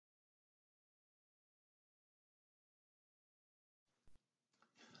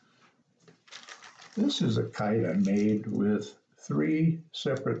This is a kite I made with 3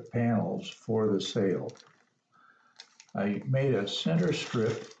 separate panels for the sail. I made a center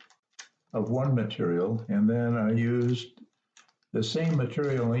strip of one material, and then I used the same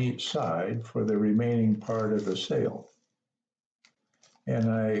material on each side for the remaining part of the sail. And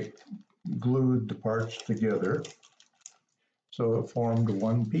I glued the parts together so it formed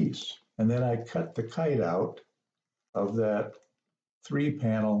one piece. And then I cut the kite out of that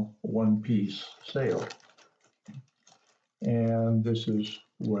 3-panel, one-piece sail. And this is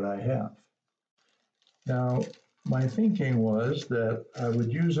what I have. Now, my thinking was that I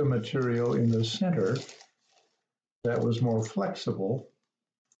would use a material in the center that was more flexible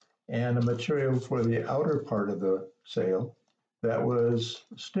and a material for the outer part of the sail that was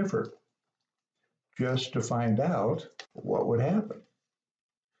stiffer, just to find out what would happen.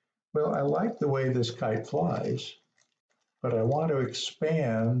 Well, I like the way this kite flies, but I want to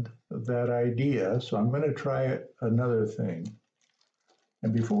expand that idea, so I'm going to try another thing.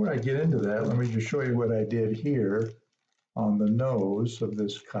 And before I get into that, let me just show you what I did here on the nose of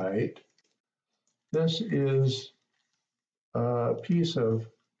this kite. This is a piece of,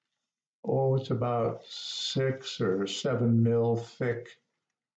 it's about 6 or 7 mil thick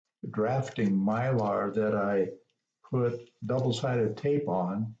drafting mylar that I put double-sided tape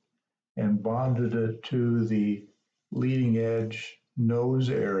on and bonded it to the leading edge nose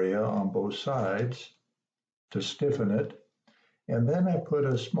area on both sides to stiffen it. And then I put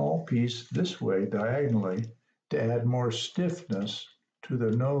a small piece this way diagonally to add more stiffness to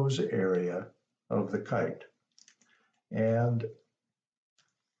the nose area of the kite. And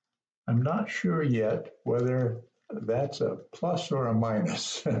I'm not sure yet whether that's a plus or a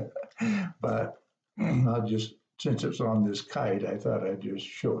minus, but I'll just, since it's on this kite, I thought I'd just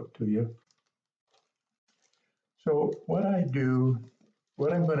show it to you. So what I'm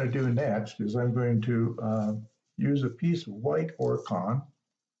going to do next is I'm going to use a piece of white Orcon,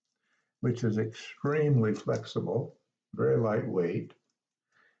 which is extremely flexible, very lightweight.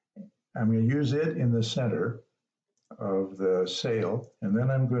 I'm going to use it in the center of the sail, and then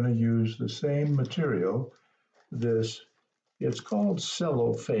I'm going to use the same material. It's called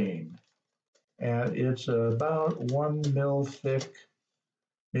cellophane, and it's about 1 mil thick,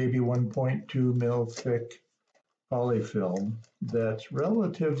 maybe 1.2 mil thick polyfilm that's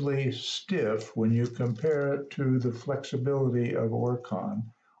relatively stiff when you compare it to the flexibility of Orcon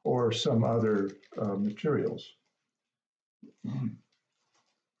or some other materials.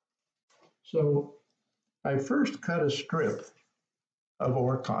 So I first cut a strip of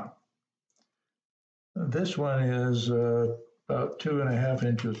Orcon. This one is about 2.5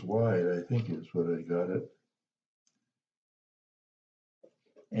 inches wide, I think is what I got it.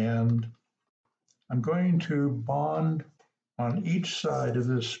 And I'm going to bond on each side of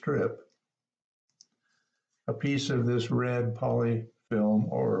this strip a piece of this red polyfilm,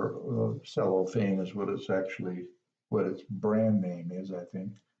 or cellophane is what its brand name is, I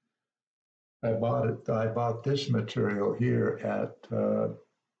think. I bought this material here at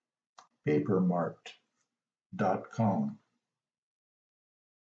papermart.com.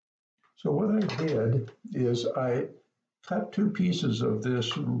 So what I did is I cut 2 pieces of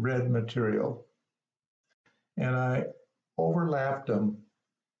this red material and I overlapped them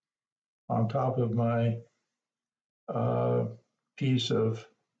on top of my piece of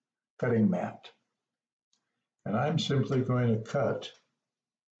cutting mat. And I'm simply going to cut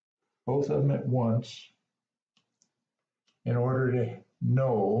both of them at once in order to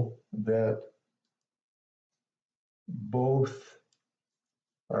know that both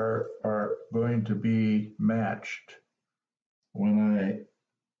are going to be matched when I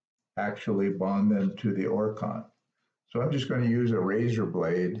actually bond them to the Orcon. So I'm just going to use a razor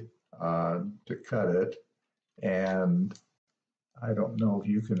blade to cut it, and I don't know if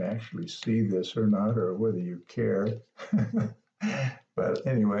you can actually see this or not, or whether you care. But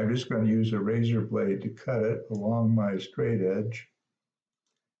anyway, I'm just going to use a razor blade to cut it along my straight edge.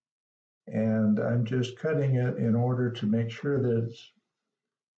 And I'm just cutting it in order to make sure that it's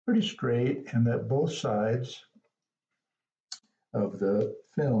pretty straight and that both sides of the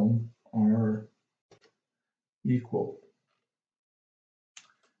film are equal.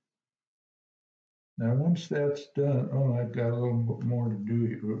 Now, once that's done, I've got a little bit more to do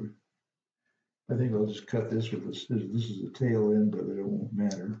here. I think I'll just cut this with a scissors. This is the tail end of it, it won't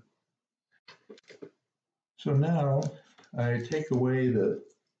matter. So now I take away the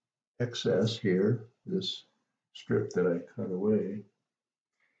excess here, this strip that I cut away.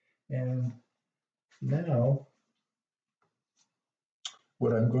 And now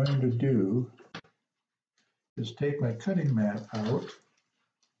what I'm going to do is take my cutting mat out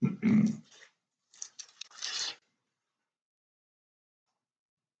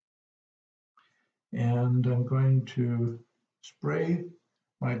And I'm going to spray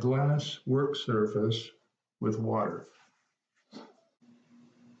my glass work surface with water.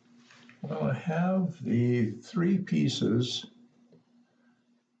 Well, I have the three pieces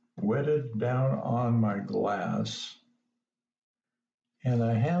wetted down on my glass, and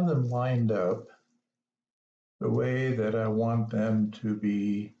I have them lined up the way that I want them to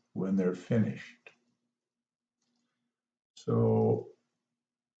be when they're finished. So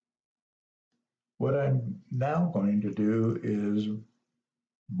what I'm now going to do is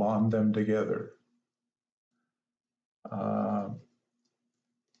bond them together.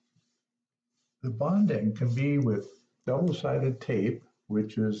 The bonding can be with double-sided tape,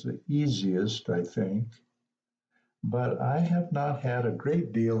 which is the easiest, I think, but I have not had a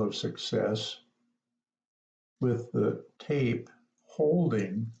great deal of success with the tape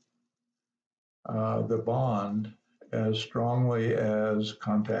holding the bond as strongly as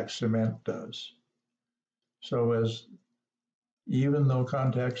contact cement does. So even though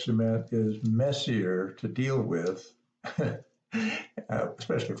contact cement is messier to deal with,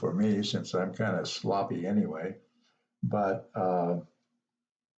 especially for me since I'm kind of sloppy anyway, but I'm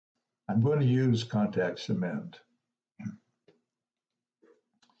going to use contact cement.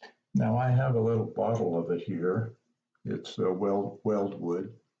 Now I have a little bottle of it here. It's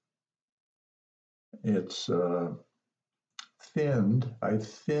weldwood. It's thinned. I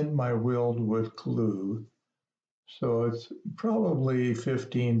thinned my weldwood glue, so it's probably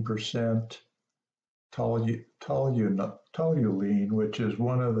 15% toluene, which is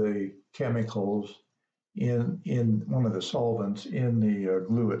one of the chemicals in one of the solvents in the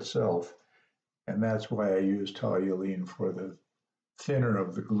glue itself, and that's why I use toluene for the thinner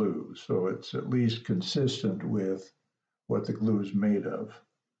of the glue, so it's at least consistent with what the glue is made of.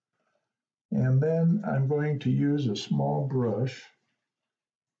 And then I'm going to use a small brush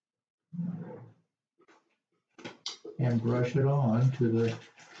and brush it onto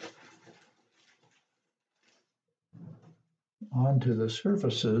the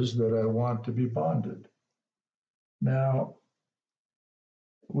surfaces that I want to be bonded. Now,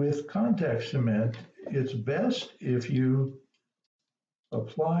 with contact cement, it's best if you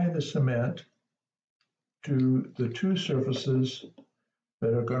apply the cement to the two surfaces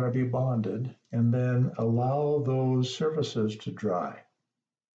that are going to be bonded and then allow those surfaces to dry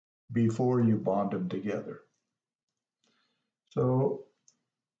before you bond them together. So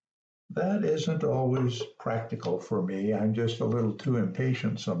that isn't always practical for me. I'm just a little too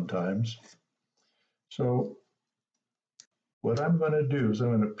impatient sometimes. So what I'm going to do is I'm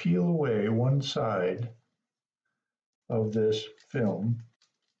going to peel away one side of this film,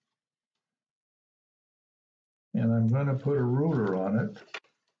 and I'm going to put a ruler on it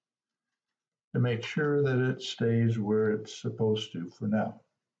to make sure that it stays where it's supposed to for now.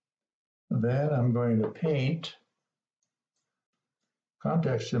 Then I'm going to paint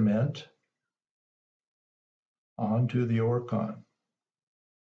contact cement onto the Orcon.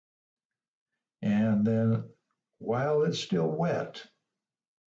 And then while it's still wet,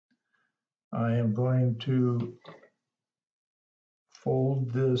 I am going to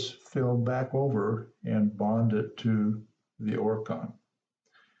fold this film back over and bond it to the Orcon.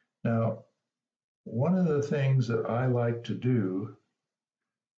 Now, one of the things that I like to do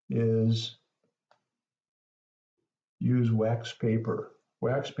is use wax paper.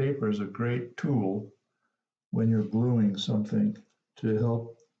 Wax paper is a great tool when you're gluing something to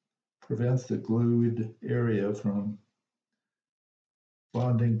help prevent the glued area from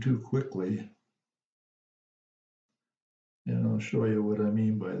bonding too quickly. And I'll show you what I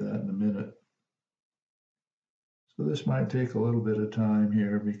mean by that in a minute. So this might take a little bit of time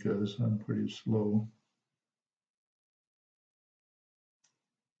here because I'm pretty slow.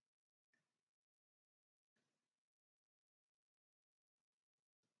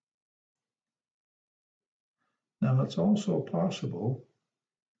 Now it's also possible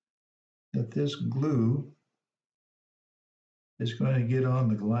that this glue is going to get on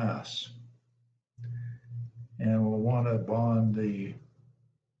the glass, and we'll want to bond the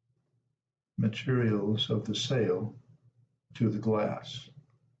materials of the sail to the glass.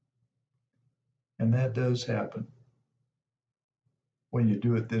 And that does happen when you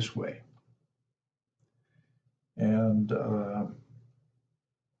do it this way. And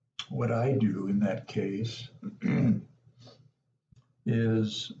what I do in that case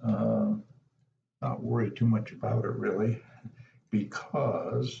is not worry too much about it really,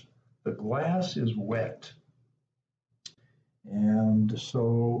 because the glass is wet. And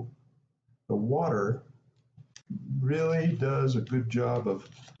so the water really does a good job of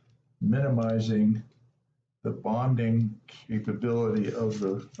minimizing the bonding capability of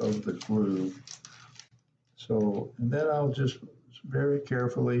the glue So, and then I'll just very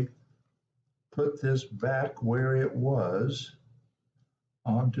carefully put this back where it was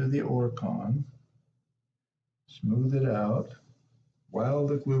onto the Orcon, smooth it out while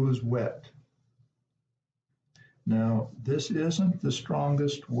the glue is wet. Now, this isn't the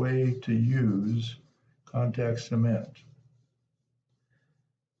strongest way to use contact cement,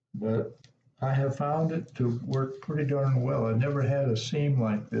 but I have found it to work pretty darn well. I never had a seam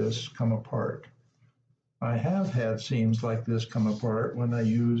like this come apart. I have had seams like this come apart when I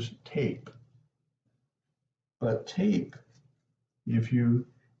use tape. But tape, if you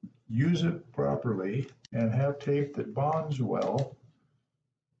use it properly and have tape that bonds well,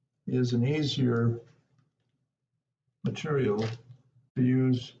 is an easier material to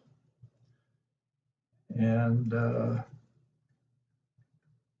use, and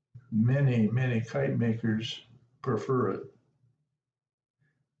many kite makers prefer it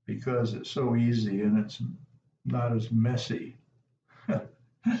because it's so easy and it's not as messy.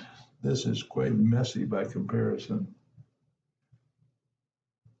 This is quite messy by comparison.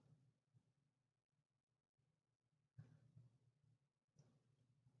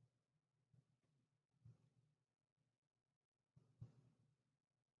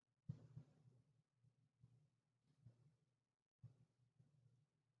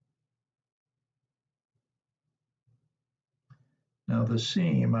 Now the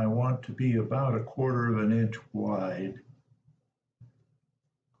seam I want to be about 1/4 of an inch wide.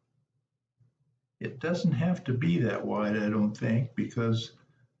 It doesn't have to be that wide, I don't think, because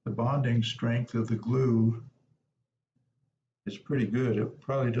the bonding strength of the glue is pretty good. It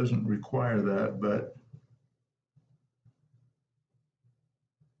probably doesn't require that, but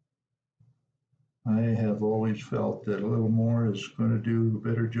I have always felt that a little more is going to do a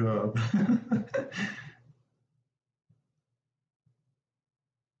better job.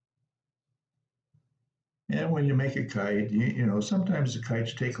 And when you make a kite, you know, sometimes the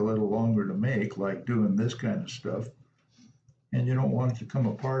kites take a little longer to make, like doing this kind of stuff. And you don't want it to come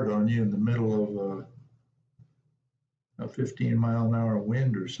apart on you in the middle of a 15-mile-an-hour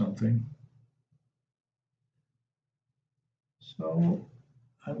wind or something. So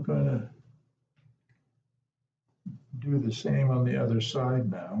I'm going to do the same on the other side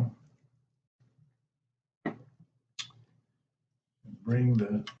now. Bring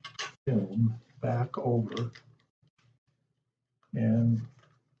the film back over and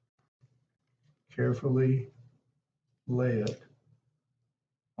carefully lay it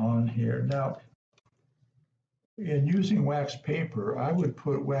on here. Now, in using wax paper, I would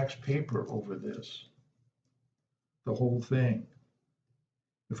put wax paper over this, the whole thing,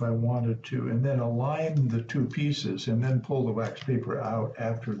 if I wanted to, and then align the two pieces and then pull the wax paper out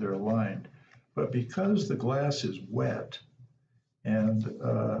after they're aligned. But because the glass is wet and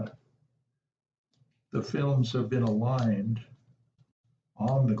the films have been aligned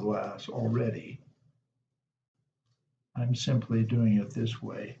on the glass already, I'm simply doing it this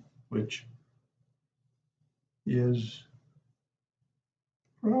way, which is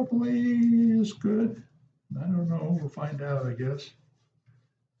probably as good. I don't know, we'll find out, I guess.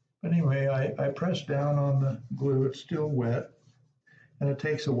 But anyway, I press down on the glue, it's still wet, and it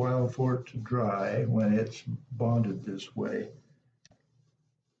takes a while for it to dry when it's bonded this way.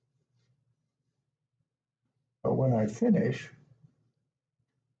 But when I finish,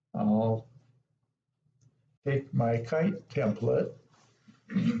 I'll take my kite template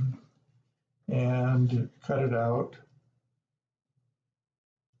and cut it out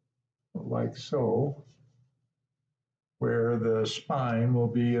like so, where the spine will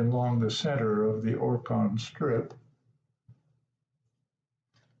be along the center of the Orcon strip.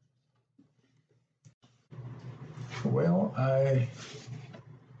 Well, I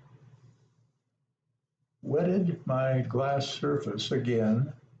wetted my glass surface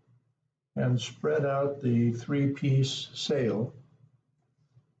again and spread out the 3-piece sail.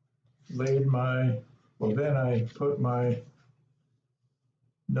 Then I put my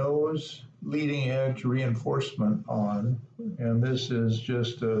nose leading edge reinforcement on, and this is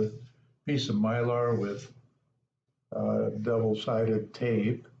just a piece of Mylar with double-sided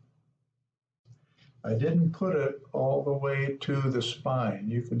tape. I didn't put it all the way to the spine.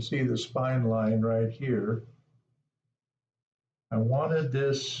 You can see the spine line right here. I wanted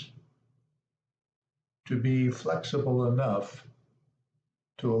this to be flexible enough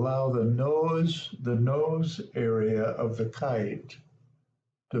to allow the nose area of the kite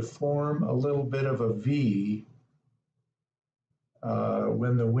to form a little bit of a V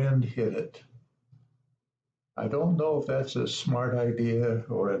when the wind hit it. I don't know if that's a smart idea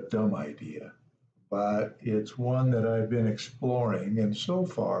or a dumb idea, but it's one that I've been exploring, and so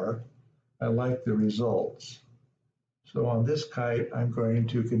far I like the results. So on this kite, I'm going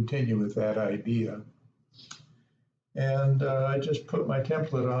to continue with that idea. And I just put my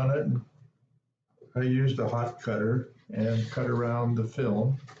template on it, and I used a hot cutter and cut around the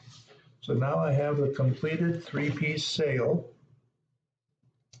film. So now I have a completed three-piece sail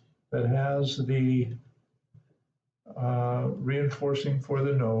that has the reinforcing for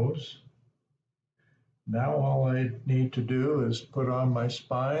the nose. Now all I need to do is put on my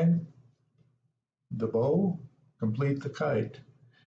spine, the bow, complete the kite.